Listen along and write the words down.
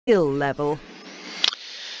skill level.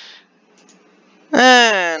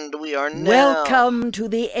 And we are now... Welcome to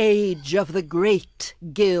the age of the great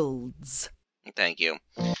guilds. Thank you.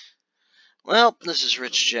 Well, this is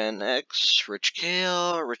Rich Gen X, Rich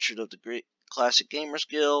Kale, Richard of the Great Classic Gamers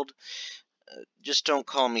Guild. Just don't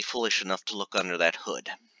call me foolish enough to look under that hood.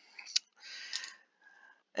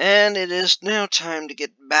 And it is now time to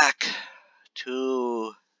get back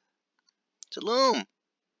to Loom.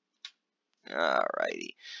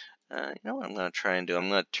 Alrighty. You know what I'm going to try and do? I'm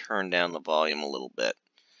going to turn down the volume a little bit.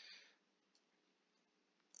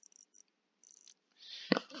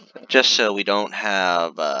 Just so we don't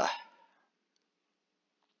have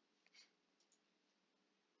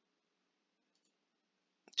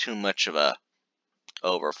too much of a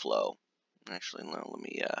overflow. Actually, no, let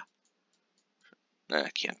me, I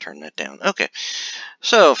can't turn that down. Okay,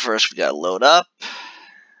 so first we gotta load up,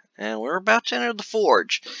 and we're about to enter the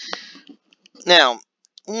forge. Now,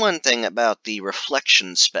 one thing about the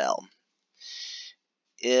reflection spell,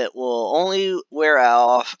 it will only wear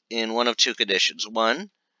off in one of two conditions. One,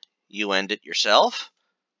 you end it yourself,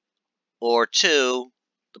 or two,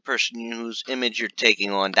 the person whose image you're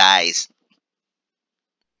taking on dies.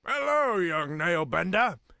 Hello, young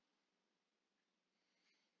nail-bender.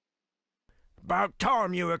 About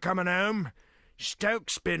time you were coming home.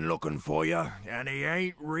 Stoke's been looking for you, and he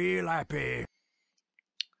ain't real happy.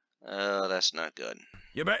 Oh, that's not good.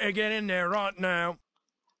 You better get in there right now.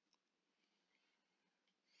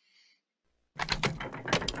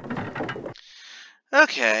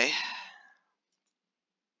 Okay.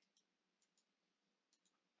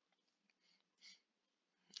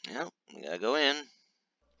 Yep, we gotta go in.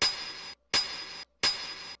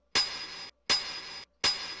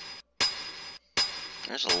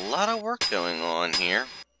 There's a lot of work going on here.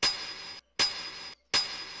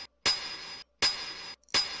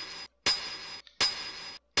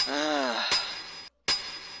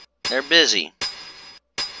 They're busy.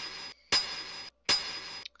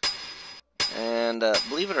 And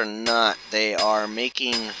believe it or not, they are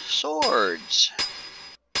making swords.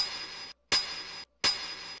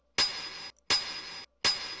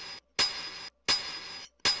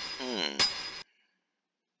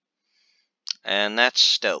 And that's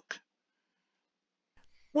Stoke.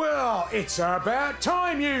 Well, it's about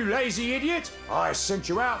time, you lazy idiot. I sent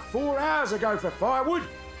you out 4 hours ago for firewood,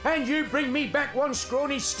 and you bring me back one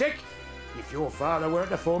scrawny stick. If your father weren't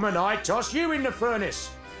the foreman, I'd toss you in the furnace.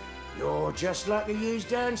 You're just like the ewes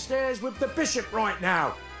downstairs with the bishop right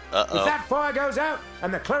now. Uh-oh. If that fire goes out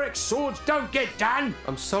and the clerics' swords don't get done...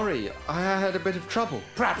 I'm sorry, I had a bit of trouble.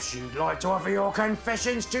 Perhaps you'd like to offer your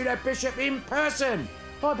confessions to the bishop in person.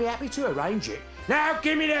 I'd be happy to arrange it. Now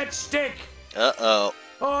give me that stick. Uh-oh.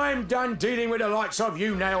 I'm done dealing with the likes of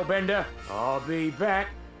you, Nailbender. I'll be back,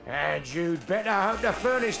 and you'd better hope the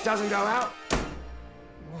furnace doesn't go out.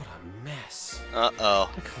 What a mess.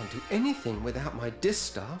 Uh-oh. I can't do anything without my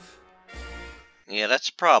distaff. Yeah, that's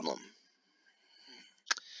a problem.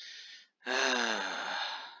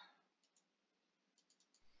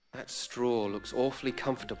 That straw looks awfully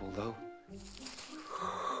comfortable, though.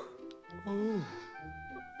 Oh,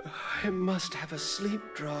 it must have a sleep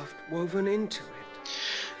draft woven into it.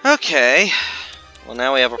 Okay. Well,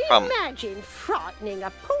 now we have a problem. Imagine frightening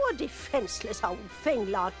a poor defenseless old thing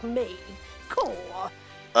like me. Core.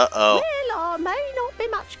 Uh-oh. Well, I may not be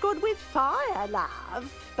much good with fire,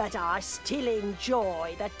 love, but I still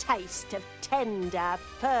enjoy the taste of tender,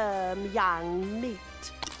 firm young meat.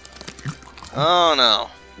 Oh, no.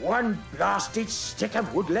 One blasted stick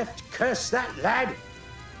of wood left, curse that lad.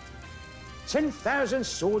 10,000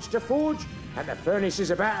 swords to forge, and the furnace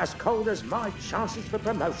is about as cold as my chances for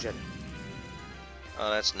promotion. Oh,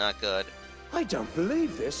 that's not good. I don't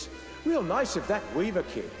believe this. Real nice of that Weaver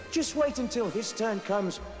kid. Just wait until his turn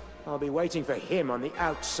comes. I'll be waiting for him on the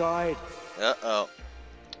outside. Uh-oh.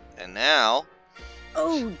 And now...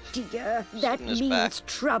 Oh dear, that means back.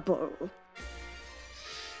 trouble.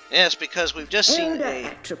 Yes, because we've just seen Elder a...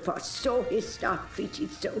 Atropos saw his staff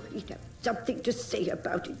treated, so he'd have something to say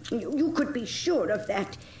about it. You could be sure of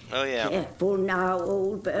that. Oh, yeah. Careful now,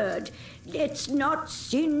 old bird. Let's not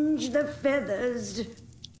singe the feathers.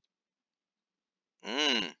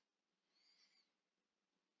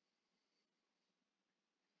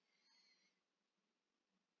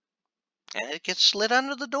 And it gets slid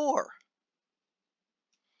under the door.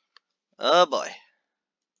 Oh, boy.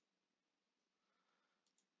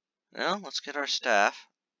 Well, let's get our staff.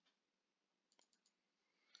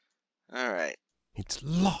 Alright. It's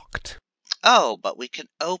locked. Oh, but we can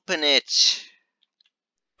open it.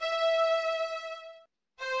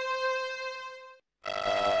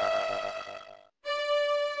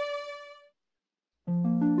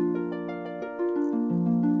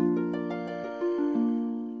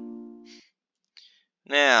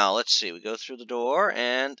 Now, let's see. We go through the door,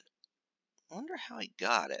 and I wonder how he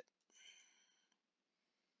got it.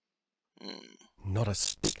 Not a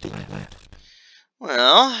stick left.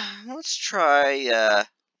 Well, let's try,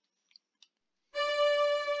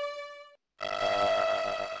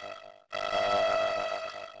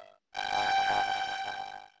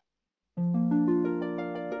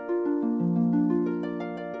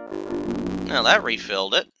 Now that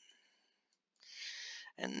refilled it.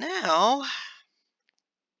 And now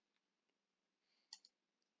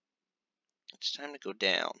it's time to go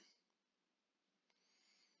down.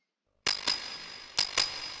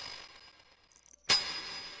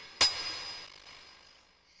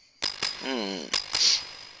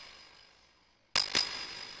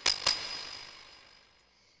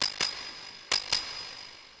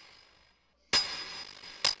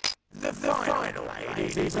 The final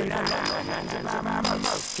aid is in the hands of our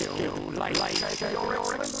most skilled lady,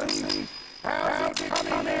 Your Excellency. How's it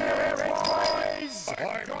coming there, boys?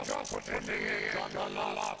 I'm just putting it on the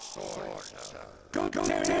last sword, sir. Good to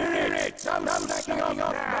hear it! No snacking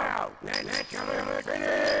up now! Let's get it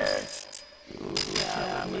finished!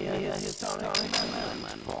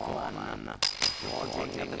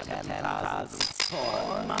 Forging of the 10,000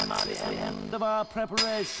 sword marks the end of our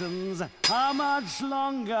preparations. How much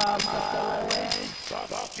longer must I wait?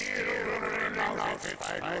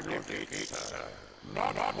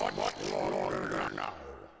 Not what longer now.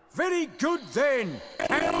 Very good then.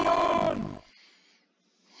 Carry on.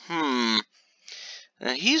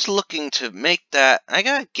 Now he's looking to make that. I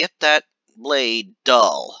gotta get that blade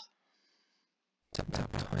dull. Time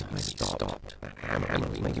stopped. That hammer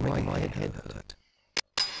was making my head hurt.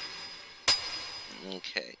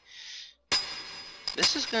 Okay.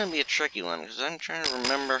 This is gonna be a tricky one because I'm trying to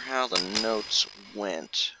remember how the notes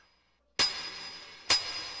went.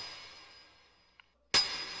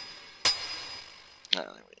 Oh, there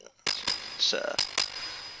we go. It's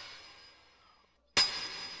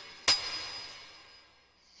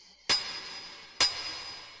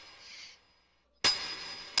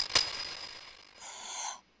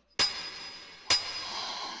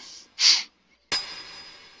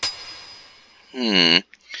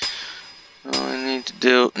All I need to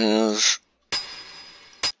do is...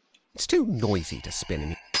 It's too noisy to spin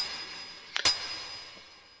in.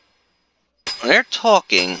 They're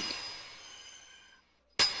talking.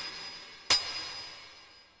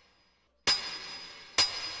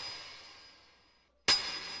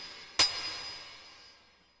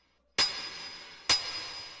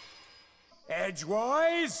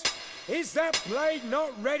 Edgewise, is that blade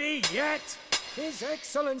not ready yet? His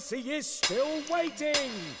Excellency is still waiting.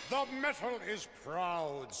 The metal is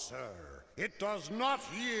proud, sir. It does not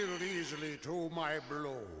yield easily to my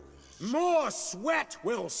blows. More sweat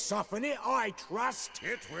will soften it, I trust.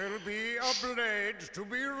 It will be a blade to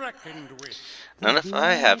be reckoned with. None if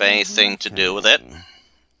I have anything to do with it.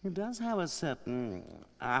 It does have a certain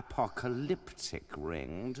apocalyptic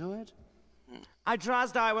ring to it. I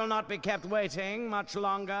trust I will not be kept waiting much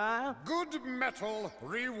longer. Good metal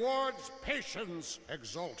rewards patience,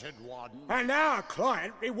 exalted one. And our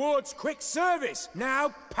client rewards quick service.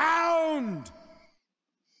 Now pound!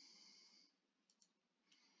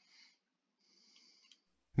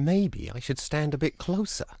 Maybe I should stand a bit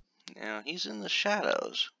closer. Now he's in the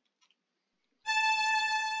shadows.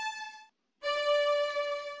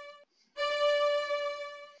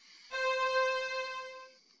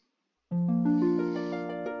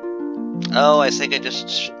 Oh, I think I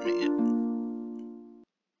just...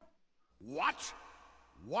 What?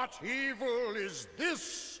 What evil is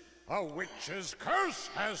this? A witch's curse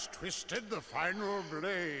has twisted the final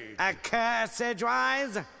blade. A curse,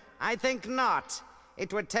 Edgewise? I think not.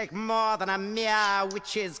 It would take more than a mere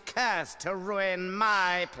witch's curse to ruin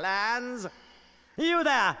my plans. You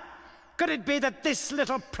there! Could it be that this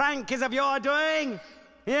little prank is of your doing?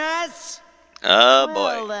 Yes? Oh, boy.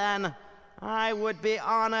 Well, then, I would be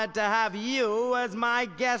honored to have you as my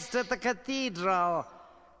guest at the cathedral.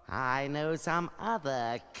 I know some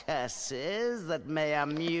other curses that may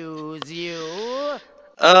amuse you.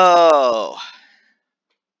 Oh.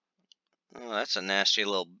 Oh, that's a nasty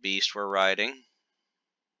little beast we're riding.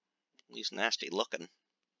 He's nasty looking.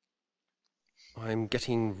 I'm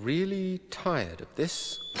getting really tired of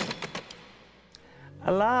this.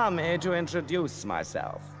 Allow me to introduce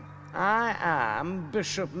myself. I am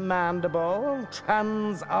Bishop Mandible,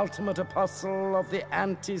 trans-ultimate apostle of the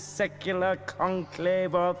anti-secular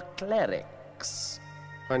conclave of Clerics.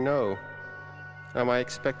 I know. Am I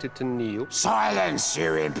expected to kneel? Silence,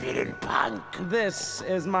 you impudent punk! This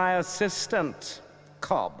is my assistant,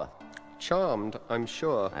 Cobb. charmed, I'm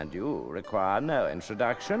sure. And you require no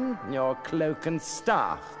introduction. Your cloak and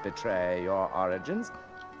staff betray your origins.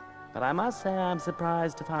 But I must say I'm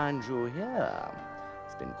surprised to find you here.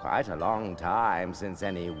 It's been quite a long time since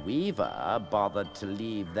any weaver bothered to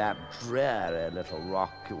leave that dreary little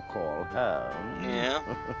rock you call home. Yeah.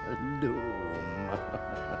 Loom.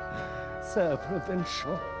 So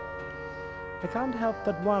provincial. I can't help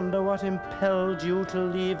but wonder what impelled you to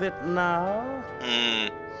leave it now.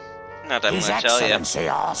 Not that His I'm gonna tell you. Excellency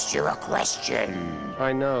asked you a question.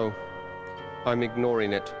 I know. I'm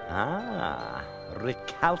ignoring it. Ah,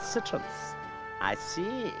 recalcitrance. I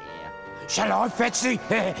see. Shall I fetch the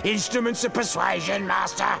instruments of persuasion,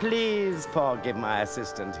 Master? Please forgive my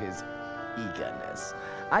assistant his eagerness.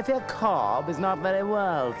 I fear Cobb is not very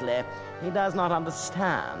worldly. He does not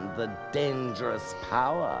understand the dangerous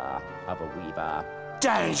power of a weaver.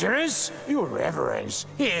 Dangerous? Your Reverence.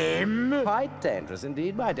 Him? Quite dangerous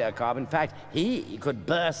indeed, my dear Cobb. In fact, he could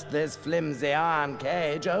burst this flimsy iron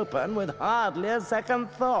cage open with hardly a second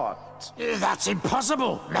thought. That's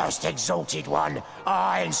impossible, most exalted one.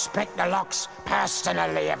 I inspect the locks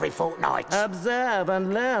personally every fortnight. Observe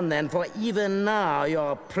and learn then, for even now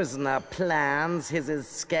your prisoner plans his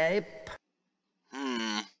escape.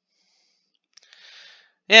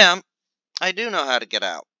 Yeah, I do know how to get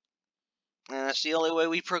out. And that's the only way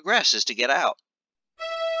we progress, is to get out.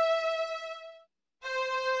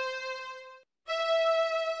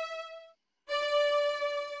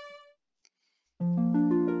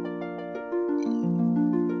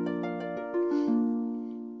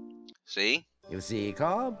 See? You see,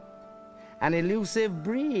 Cobb? An elusive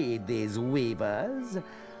breed, these weavers.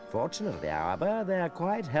 Fortunately, however, they're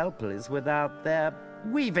quite helpless without their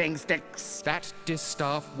weaving sticks. That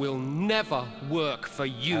distaff will never work for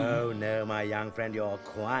you. Oh, no, my young friend, you're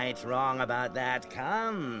quite wrong about that.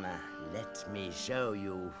 Come, let me show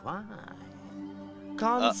you why.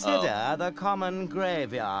 Consider the common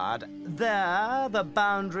graveyard. There, the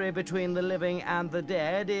boundary between the living and the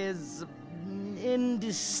dead is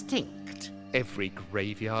indistinct. Every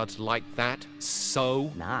graveyard's like that,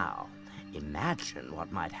 so? Now, imagine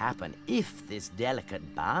what might happen if this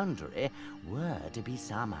delicate boundary were to be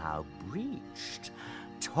somehow breached.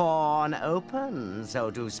 Torn open,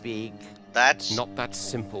 so to speak. That's Not that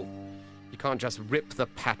simple. You can't just rip the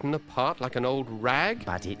pattern apart like an old rag.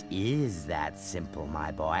 But it is that simple,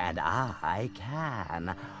 my boy, and I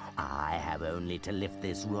can. I have only to lift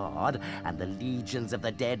this rod, and the legions of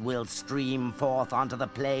the dead will stream forth onto the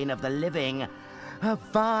plane of the living. A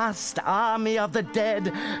vast army of the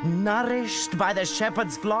dead, nourished by the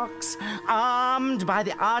shepherd's flocks, armed by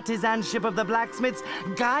the artisanship of the blacksmiths,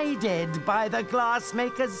 guided by the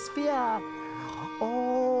glassmaker's sphere.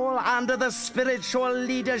 All under the spiritual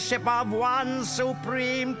leadership of one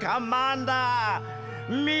supreme commander,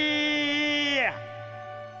 me!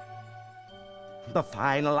 The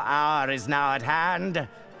final hour is now at hand.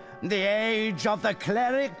 The age of the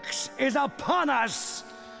Clerics is upon us.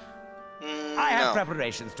 I have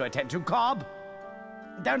preparations to attend to, Cobb.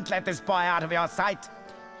 Don't let this boy out of your sight.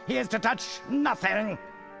 He is to touch nothing. Do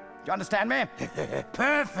you understand me?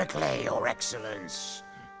 Perfectly, Your Excellence.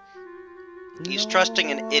 He's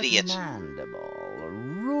trusting an idiot. Mandible,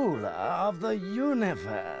 ruler of the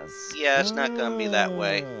universe. Yeah, it's not gonna be that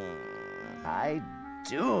way. I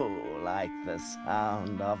do like the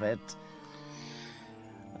sound of it.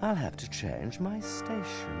 I'll have to change my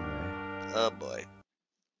stationery. Oh boy.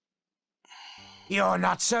 You're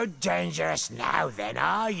not so dangerous now then,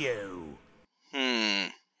 are you?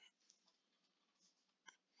 I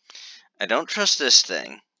don't trust this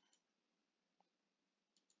thing.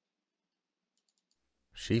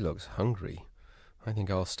 She looks hungry. I think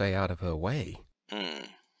I'll stay out of her way. And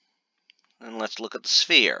let's look at the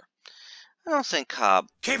sphere. I don't think Cobb...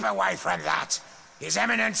 Keep away from that. His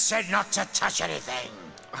Eminence said not to touch anything.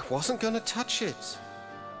 I wasn't going to touch it.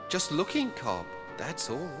 Just looking, Cobb. That's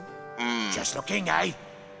all. Just looking, eh?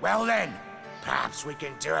 Well then, perhaps we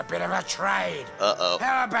can do a bit of a trade. Uh-oh.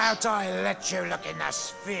 How about I let you look in the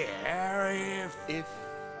sphere If...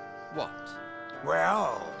 what?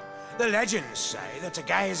 Well, the legends say that to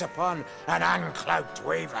gaze upon an uncloaked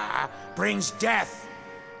weaver brings death.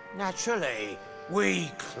 Naturally, we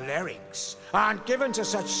clerics aren't given to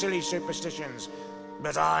such silly superstitions,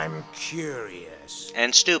 but I'm curious.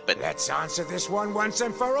 And stupid. Let's answer this one once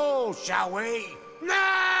and for all, shall we?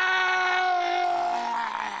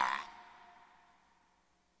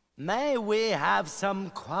 May we have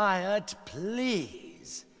some quiet,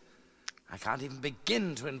 please? I can't even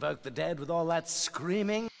begin to invoke the dead with all that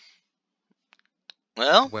screaming.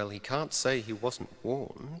 Well, Well, he can't say he wasn't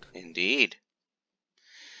warned. indeed.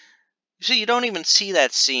 You see, you don't even see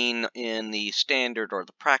that scene in the standard or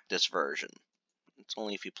the practice version. It's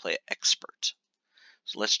only if you play expert.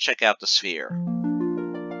 So let's check out the sphere.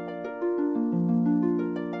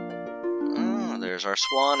 Oh, there's our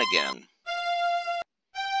swan again.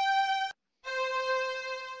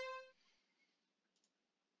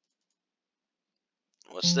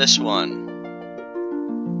 What's this one?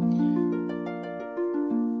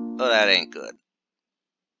 Oh, that ain't good.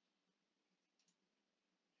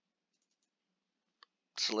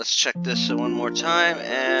 So let's check this one more time,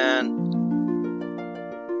 and...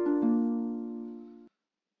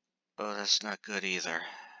 oh, that's not good either.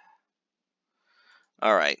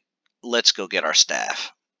 Alright, let's go get our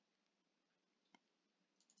staff.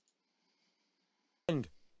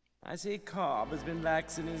 I see Cobb has been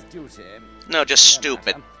lax in his duty. No, just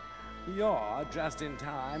stupid. You're just in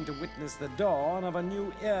time to witness the dawn of a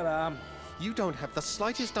new era. You don't have the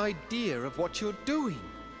slightest idea of what you're doing.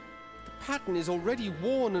 The pattern is already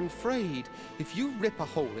worn and frayed. If you rip a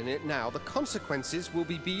hole in it now, the consequences will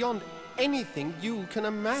be beyond anything you can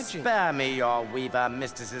imagine. Spare me your weaver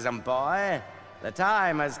mysticism, boy. The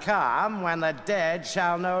time has come when the dead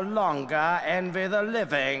shall no longer envy the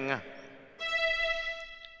living.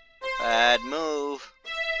 Bad move.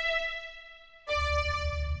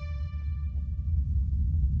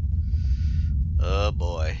 Oh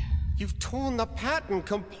boy. You've torn the pattern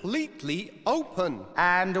completely open.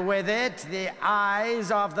 And with it, the eyes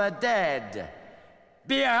of the dead.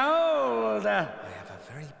 Behold! I have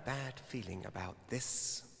a very bad feeling about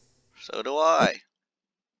this. So do I.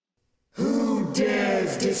 Who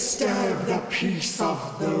dares disturb the peace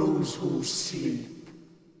of those who sleep?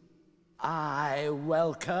 I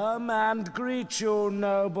welcome and greet you,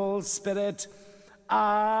 noble spirit.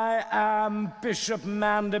 I am Bishop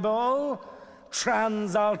Mandible,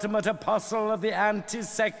 Transultimate Apostle of the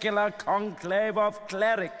Anti-Secular Conclave of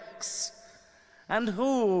Clerics. And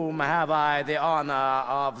whom have I the honor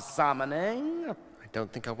of summoning? I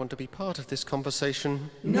don't think I want to be part of this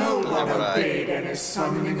conversation. No one obeyed any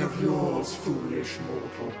summoning of yours, foolish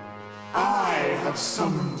mortal. I have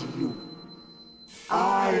summoned you.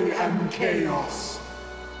 I am Chaos.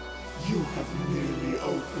 You have merely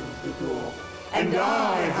opened the door, and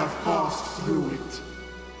I have passed through it.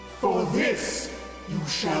 For this, you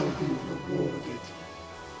shall be rewarded.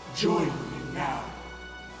 Join me now,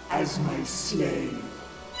 as my slave.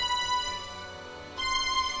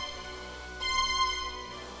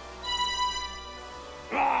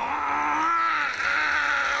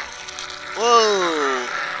 Whoa!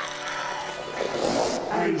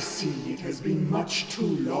 I see it has been much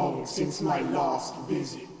too long since my last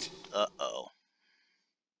visit. Uh-oh.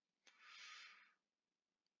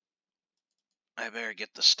 I better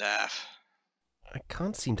get the staff. I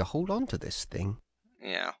can't seem to hold on to this thing.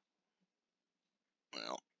 Yeah.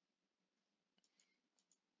 Well.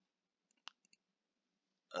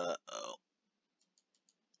 Uh-oh.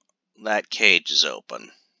 That cage is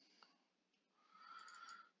open.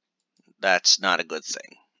 That's not a good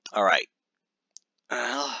thing. Alright.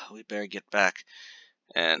 Well, we better get back.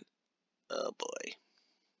 And, oh boy.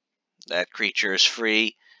 That creature is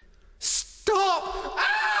free. Stop!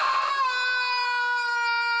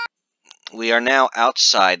 We are now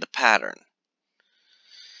outside the pattern.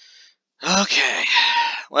 Okay.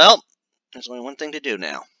 Well, there's only one thing to do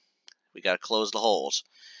now. We gotta close the holes.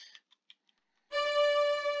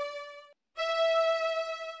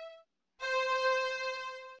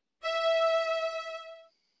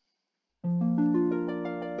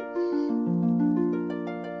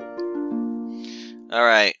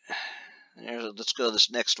 Alright, let's go to this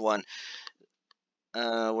next one.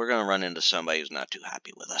 We're going to run into somebody who's not too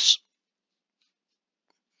happy with us.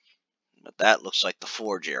 But that looks like the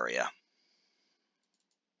forge area.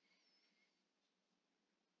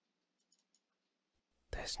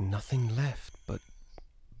 There's nothing left but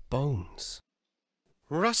bones.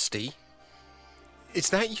 Rusty? Is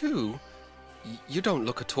that you? You don't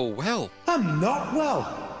look at all well. I'm not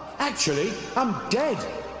well. Actually, I'm dead.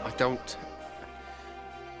 I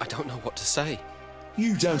don't know what to say.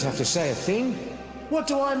 You don't have to say a thing. What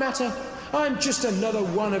do I matter? I'm just another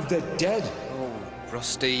one of the dead. Oh,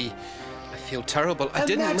 Rusty, I feel terrible. I And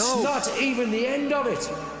didn't know. that's not even the end of it.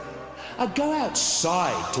 I go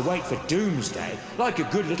outside to wait for doomsday, like a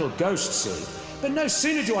good little ghost see. But no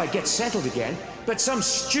sooner do I get settled again, but some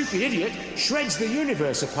stupid idiot shreds the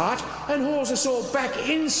universe apart and hauls us all back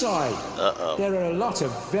inside. Uh-oh. There are a lot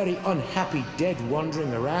of very unhappy dead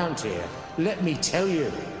wandering around here, let me tell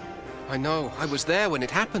you. I know. I was there when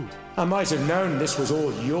it happened. I might have known this was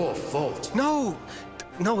all your fault. No,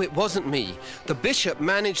 it wasn't me. The bishop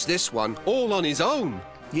managed this one all on his own.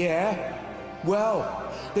 Yeah?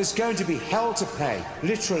 Well, there's going to be hell to pay,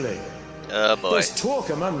 literally. Oh boy. There's talk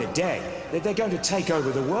among the dead that they're going to take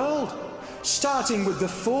over the world, starting with the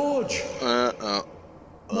Forge.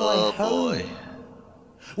 Oh boy.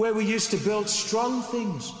 Where we used to build strong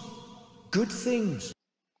things, good things.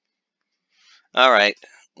 Alright,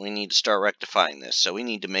 we need to start rectifying this, so we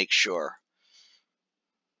need to make sure.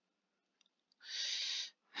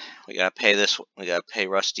 We gotta pay this, we gotta pay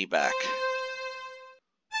Rusty back.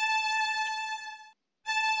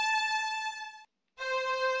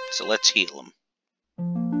 So let's heal him.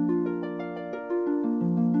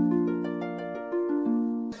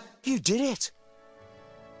 You did it.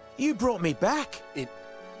 You brought me back. It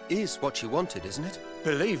is what you wanted, isn't it?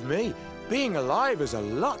 Believe me, being alive is a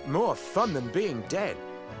lot more fun than being dead.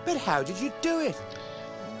 But how did you do it?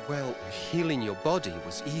 Well, healing your body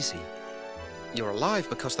was easy. You're alive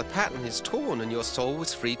because the pattern is torn and your soul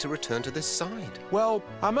was free to return to this side. Well,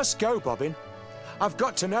 I must go, Bobbin. I've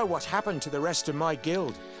got to know what happened to the rest of my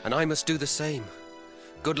guild. And I must do the same.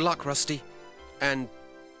 Good luck, Rusty. And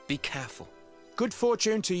be careful. Good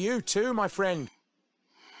fortune to you too, my friend.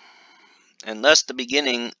 And thus the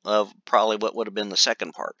beginning of probably what would have been the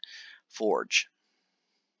second part. Forge.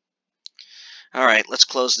 Alright, let's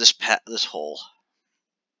close this hole.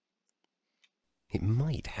 It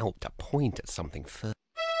might help to point at something first.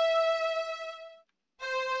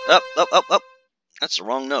 Up, up, up, up. That's the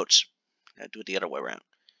wrong notes. Gotta do it the other way around.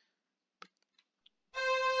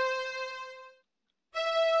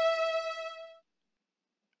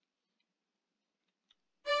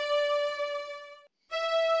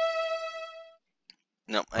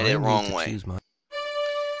 No, I did it wrong way.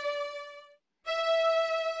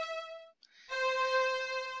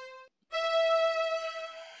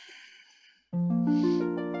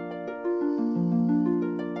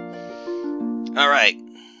 Alright.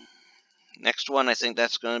 Next one, I think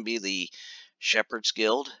that's going to be the Shepherd's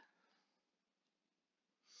Guild.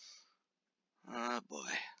 Oh boy.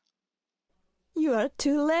 You are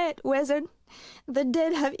too late, wizard. The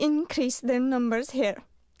dead have increased their numbers here.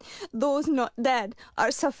 Those not dead are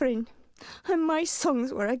suffering, and my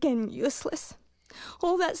songs were again useless.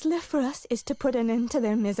 All that's left for us is to put an end to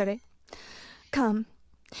their misery. Come,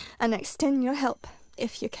 and extend your help,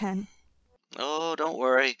 if you can. Oh, don't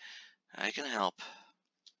worry. I can help.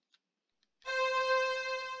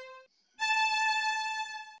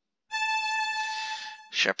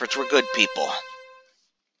 Shepherds were good people.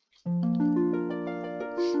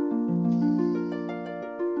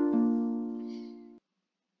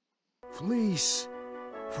 Please,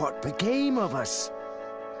 what became of us?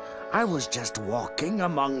 I was just walking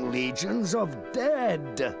among legions of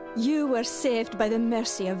dead. You were saved by the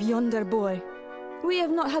mercy of yonder boy. We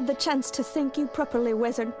have not had the chance to thank you properly,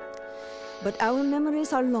 wizard. But our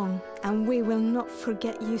memories are long, and we will not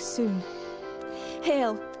forget you soon.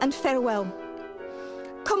 Hail and farewell.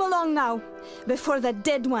 Come along now, before the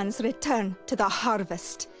dead ones return to the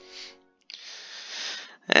harvest.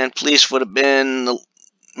 And Police would have been the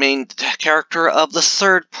main character of the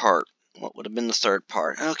third part. What would have been the third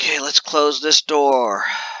part? Okay, let's close this door.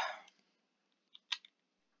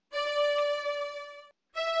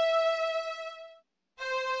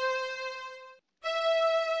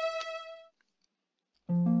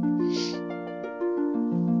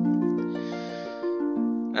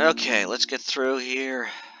 Okay, let's get through here.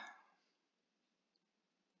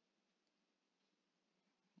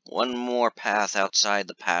 One more path outside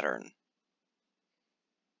the pattern.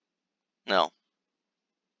 No.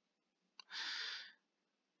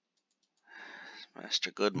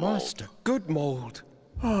 Master Goodmold. Master Goodmold.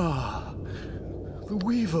 Ah, the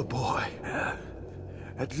Weaver boy.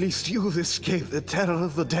 At least you've escaped the terror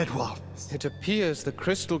of the Dead Ones. It appears the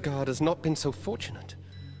Crystal Guard has not been so fortunate.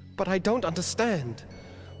 But I don't understand.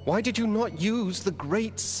 Why did you not use the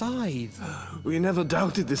Great Scythe? We never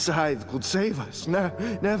doubted the scythe could save us. No,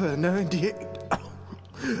 never, no indeed.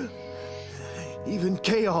 Even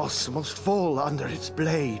chaos must fall under its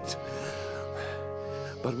blade.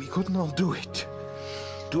 But we could not do it.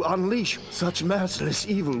 To unleash such merciless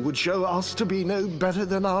evil would show us to be no better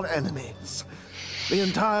than our enemies. The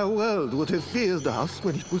entire world would have feared us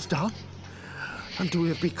when it was done. And to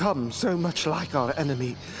have become so much like our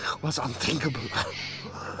enemy was unthinkable.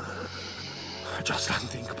 Just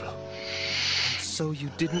unthinkable. And so you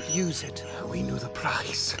didn't use it? We knew the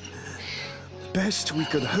price. The best we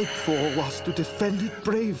could hope for was to defend it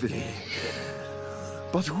bravely.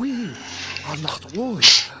 But we are not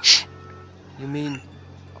warriors. You mean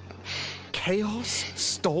chaos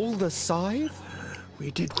stole the scythe? We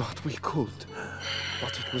did what we could,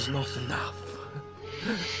 but it was not enough.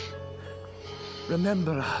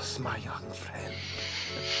 Remember us, my young friend.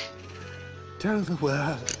 tell the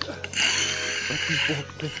world, but we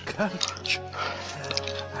fought with courage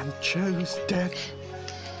and chose death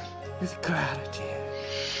with clarity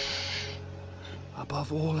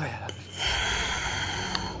above all else.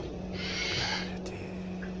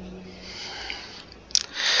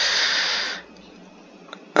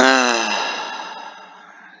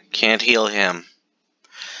 Can't heal him.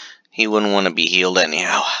 He wouldn't want to be healed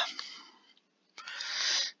anyhow.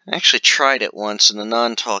 I actually tried it once in the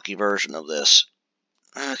non-talky version of this.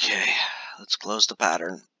 Okay, let's close the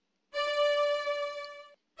pattern.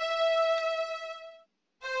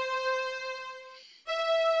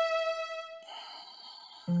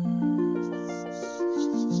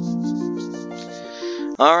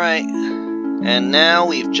 Alright, and now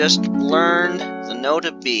we've just learned the note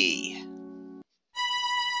of B.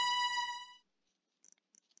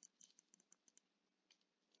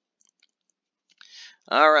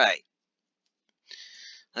 Alright,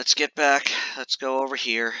 let's get back. Let's go over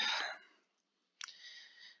here.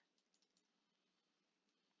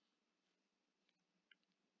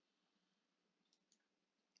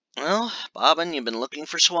 Well, Bobbin, you've been looking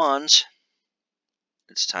for swans.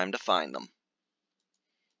 It's time to find them.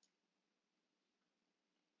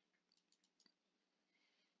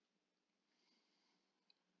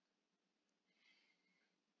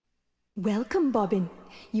 Welcome, Bobbin.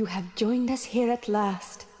 You have joined us here at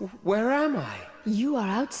last. Where am I? You are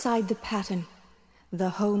outside the pattern, the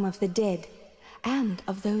home of the dead, and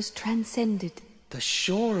of those transcended. The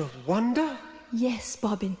shore of wonder? Yes,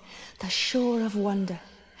 Bobbin, the shore of wonder.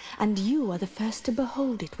 And you are the first to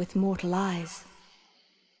behold it with mortal eyes.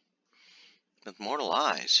 With mortal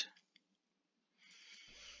eyes?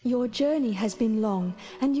 Your journey has been long,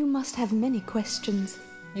 and you must have many questions.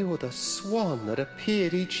 You're the swan that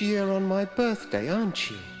appeared each year on my birthday, aren't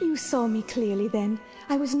you? You saw me clearly then.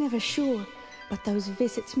 I was never sure, but those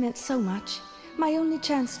visits meant so much. My only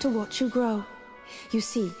chance to watch you grow. You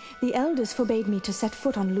see, the elders forbade me to set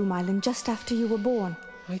foot on Loom Island just after you were born.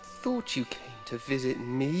 I thought you came to visit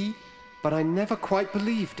me, but I never quite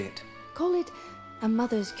believed it. Call it a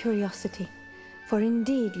mother's curiosity. For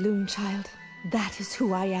indeed, Loom child, that is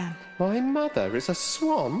who I am. My mother is a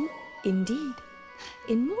swan? Indeed.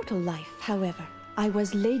 In mortal life, however, I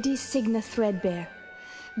was Lady Signa Threadbare,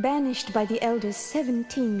 banished by the elders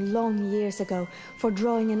 17 long years ago for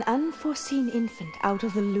drawing an unforeseen infant out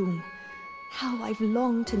of the loom. How I've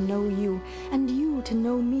longed to know you, and you to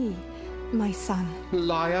know me, my son.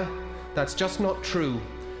 Liar. That's just not true.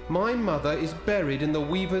 My mother is buried in the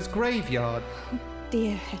weaver's graveyard.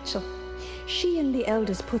 Dear Hetchel, she and the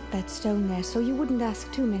elders put that stone there so you wouldn't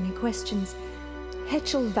ask too many questions.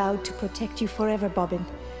 Hetchel vowed to protect you forever, Bobbin.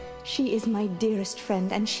 She is my dearest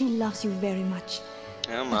friend, and she loves you very much.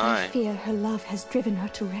 Oh my. But I fear her love has driven her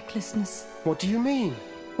to recklessness. What do you mean?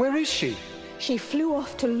 Where is she? She flew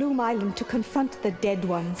off to Loom Island to confront the dead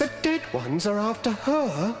ones. The dead ones are after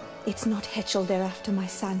her? It's not Hetchel they're after, my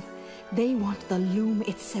son. They want the loom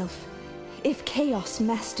itself. If Chaos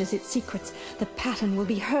masters its secrets, the pattern will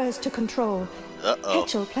be hers to control.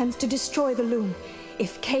 Hetchel plans to destroy the loom,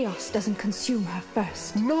 if Chaos doesn't consume her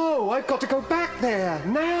first. No, I've got to go back there,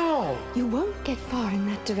 now! You won't get far in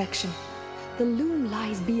that direction. The loom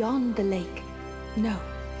lies beyond the lake. No,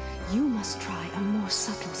 you must try a more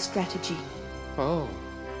subtle strategy. Oh.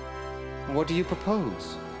 What do you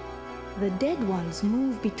propose? The dead ones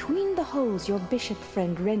move between the holes your bishop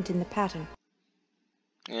friend rent in the pattern.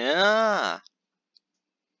 Yeah.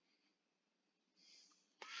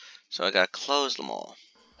 So I gotta close them all.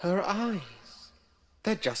 Her eyes.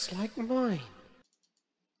 They're just like mine.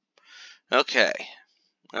 Okay.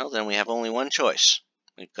 Well, then we have only one choice.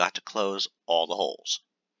 We've got to close all the holes.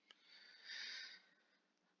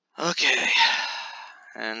 Okay.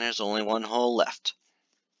 And there's only one hole left.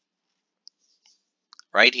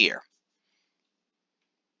 Right here.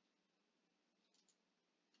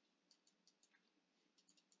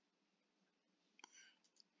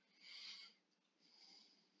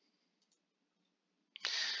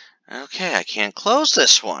 Okay, I can't close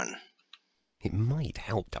this one. It might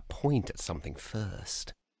help to point at something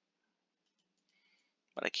first.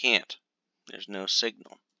 But I can't. There's no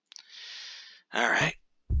signal. Alright.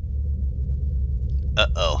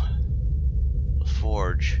 Uh-oh. The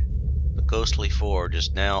forge. The ghostly forge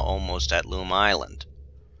is now almost at Loom Island.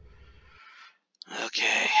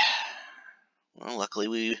 Okay. Well, luckily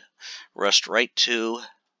we rushed right to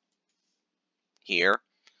here.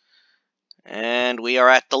 And we are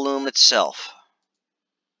at the loom itself.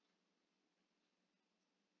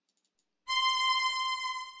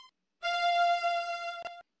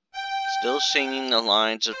 Still singing the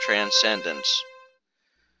lines of transcendence.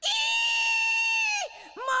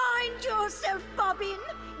 Mind yourself,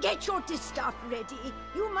 Get your distaff ready.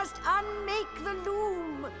 You must unmake the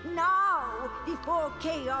loom now, before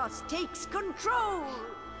chaos takes control.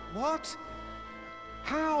 What?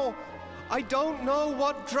 How? I don't know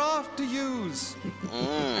what draft to use.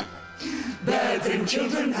 Birds and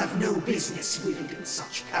children have no business wielding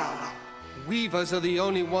such power. Weavers are the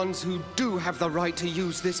only ones who do have the right to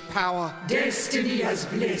use this power. Destiny has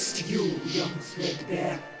blessed you, young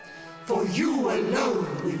threadbare. For you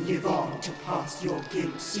alone will live on to pass your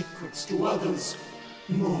guild secrets to others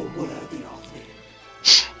more worthy of them.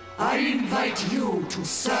 I invite you to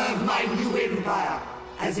serve my new empire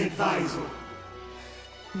as advisor.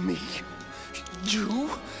 Me? You?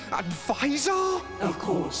 Advisor? Of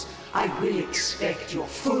course, I will expect your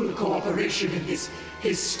full cooperation in this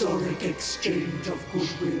historic exchange of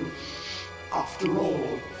goodwill. After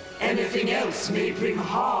all, anything else may bring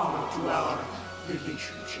harm to our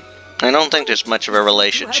relationship. I don't think there's much of a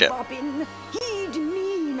relationship. Bobbin, heed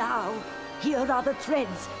me now. Here are the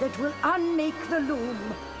threads that will unmake the loom.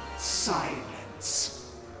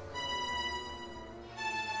 Silence.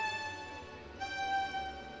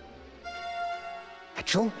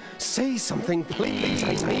 Mitchell, say something, please.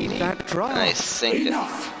 I need that draft. I think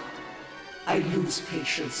Enough! I lose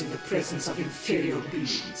patience in the presence of inferior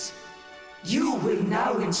beings. You will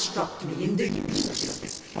now instruct me in the use of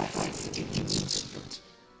this fascinating instrument.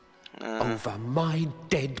 Over my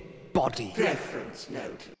dead body. Preference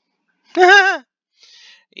noted.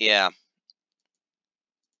 Yeah.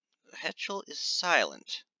 Hetchel is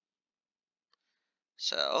silent.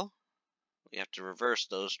 So, we have to reverse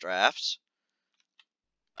those drafts.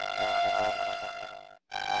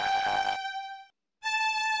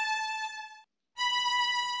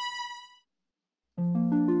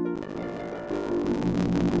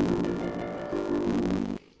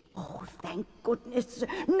 Oh, thank goodness.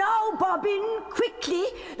 Now, Bobbin, quickly,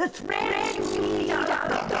 the threads lead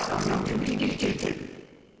up.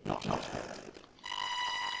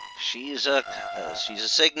 She's a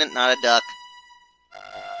cygnet, not a duck.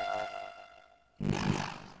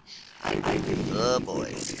 Oh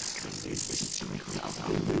boy.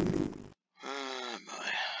 Oh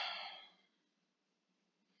boy.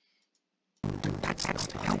 That's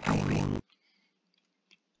not helping.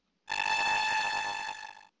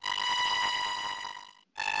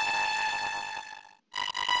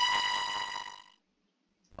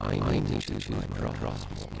 I need to choose my draws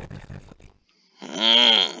more carefully.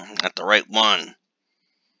 Not the right one.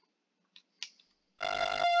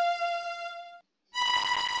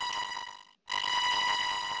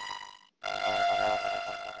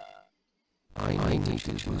 I need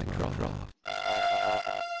to choose my draw.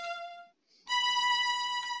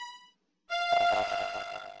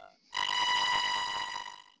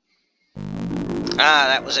 Ah,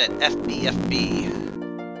 that was it. FB, FB.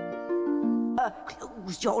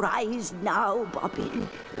 Close your eyes now, Bobbin.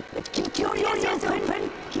 Keep your ears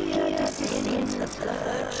open. Hear descend the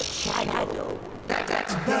third shadow. That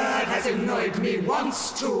bird has annoyed me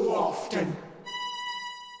once too often.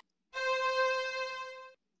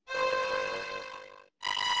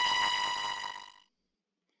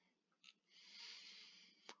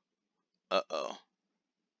 Uh-oh.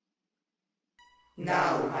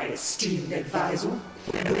 Now, my esteemed advisor,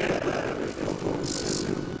 beware of the voices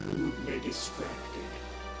rudely distracted.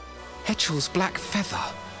 Hetchel's black feather.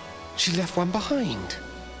 She left one behind.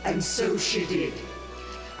 And so she did.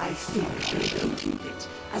 I think we can keep it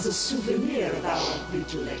as a souvenir of our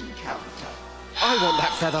little encounter. I want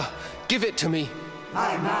that feather. Give it to me.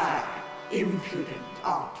 My, impudent,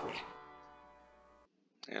 aren't we?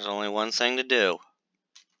 There's only one thing to do.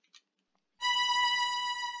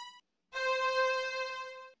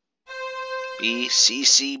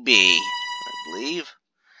 BCCB, I believe.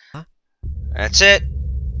 Huh? That's it.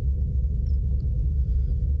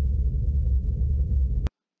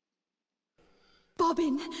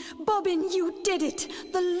 Bobbin, you did it!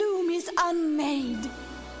 The loom is unmade!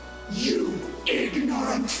 You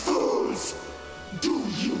ignorant fools! Do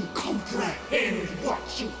you comprehend what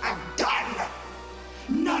you have done?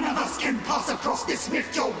 None of us can pass across this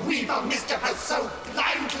rift your weaver mischief has so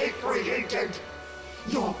blindly created!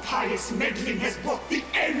 Your pious meddling has brought the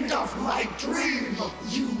end of my dream!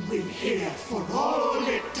 You will hear for all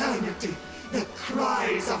eternity the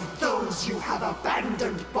cries of those you have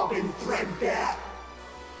abandoned, Bobbin Threadbare!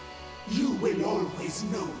 You will always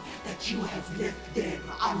know that you have left them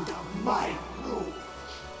under my roof.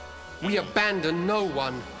 We abandon no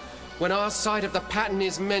one. When our side of the pattern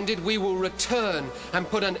is mended, we will return and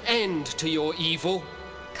put an end to your evil.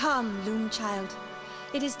 Come, Loom Child.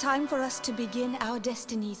 It is time for us to begin our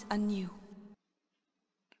destinies anew.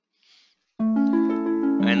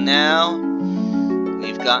 And now,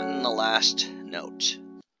 we've gotten the last note.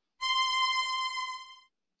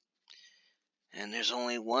 And there's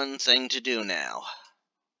only one thing to do now.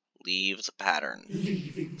 Leave the pattern.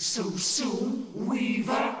 Leaving so soon,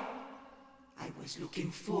 Weaver? I was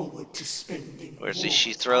looking forward to spending Where's more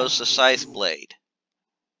she throws the time scythe with you. blade.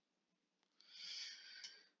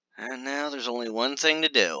 And now there's only one thing to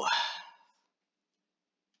do.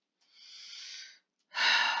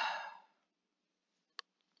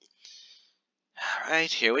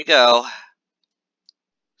 Alright, here we go.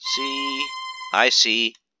 C, I,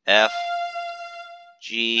 C, F,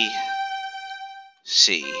 G,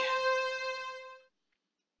 C.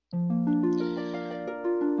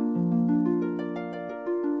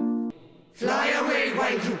 Fly away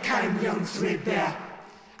while you can, young threadbare,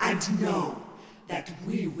 and know that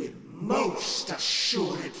we will most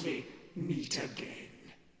assuredly meet again.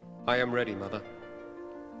 I am ready, Mother.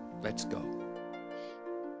 Let's go.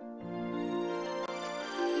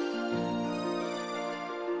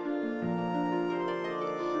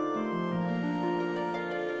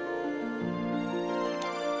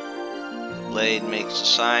 The blade makes a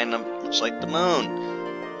sign that looks like the moon.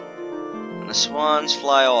 And the swans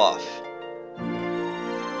fly off.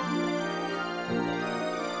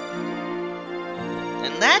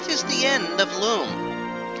 And that is the end of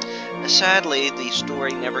Loom. Sadly, the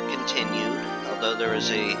story never continued, although there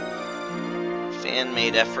is a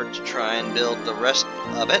fan-made effort to try and build the rest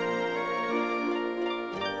of it.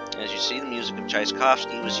 As you see, the music of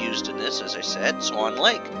Tchaikovsky was used in this, as I said, Swan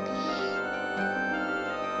Lake.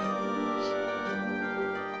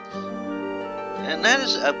 And that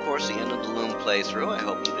is, of course, the end of the Loom playthrough. I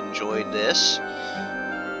hope you've enjoyed this.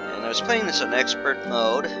 And I was playing this on expert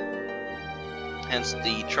mode, hence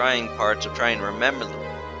the trying parts of trying to remember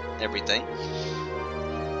everything.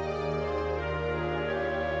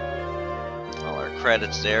 All our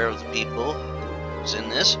credits there of the people who's in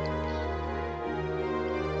this.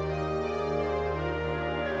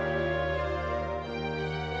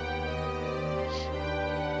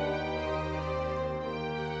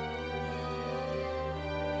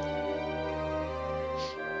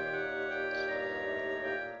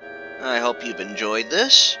 I hope you've enjoyed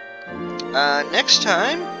this. Next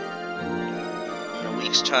time, in a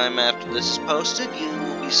week's time after this is posted, you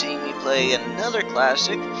will be seeing me play another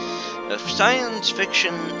classic, a science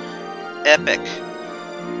fiction epic,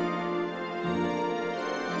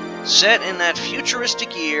 set in that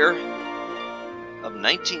futuristic year of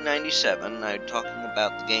 1997. I'm talking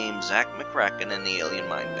about the game Zack McCracken and the Alien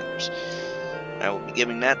Mindbenders. I will be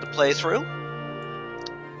giving that the playthrough,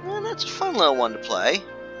 and that's a fun little one to play.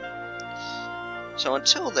 So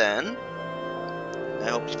until then, I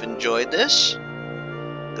hope you've enjoyed this.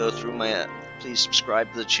 Go through my, please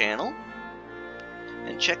subscribe to the channel,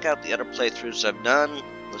 and check out the other playthroughs I've done.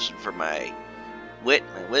 Listen for my wit,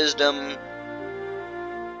 my wisdom,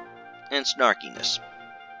 and snarkiness.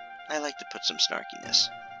 I like to put some snarkiness,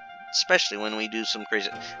 especially when we do some crazy.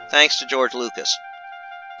 Thanks to George Lucas,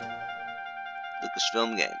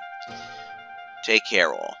 Lucasfilm Game. Take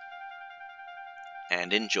care, all,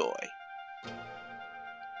 and enjoy.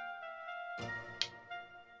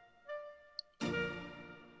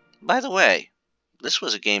 By the way, this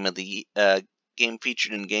was a game of the game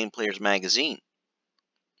featured in Game Players magazine.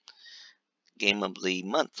 Game of the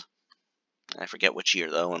month. I forget which year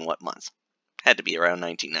though and what month. Had to be around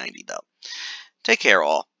 1990 though. Take care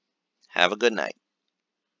all. Have a good night.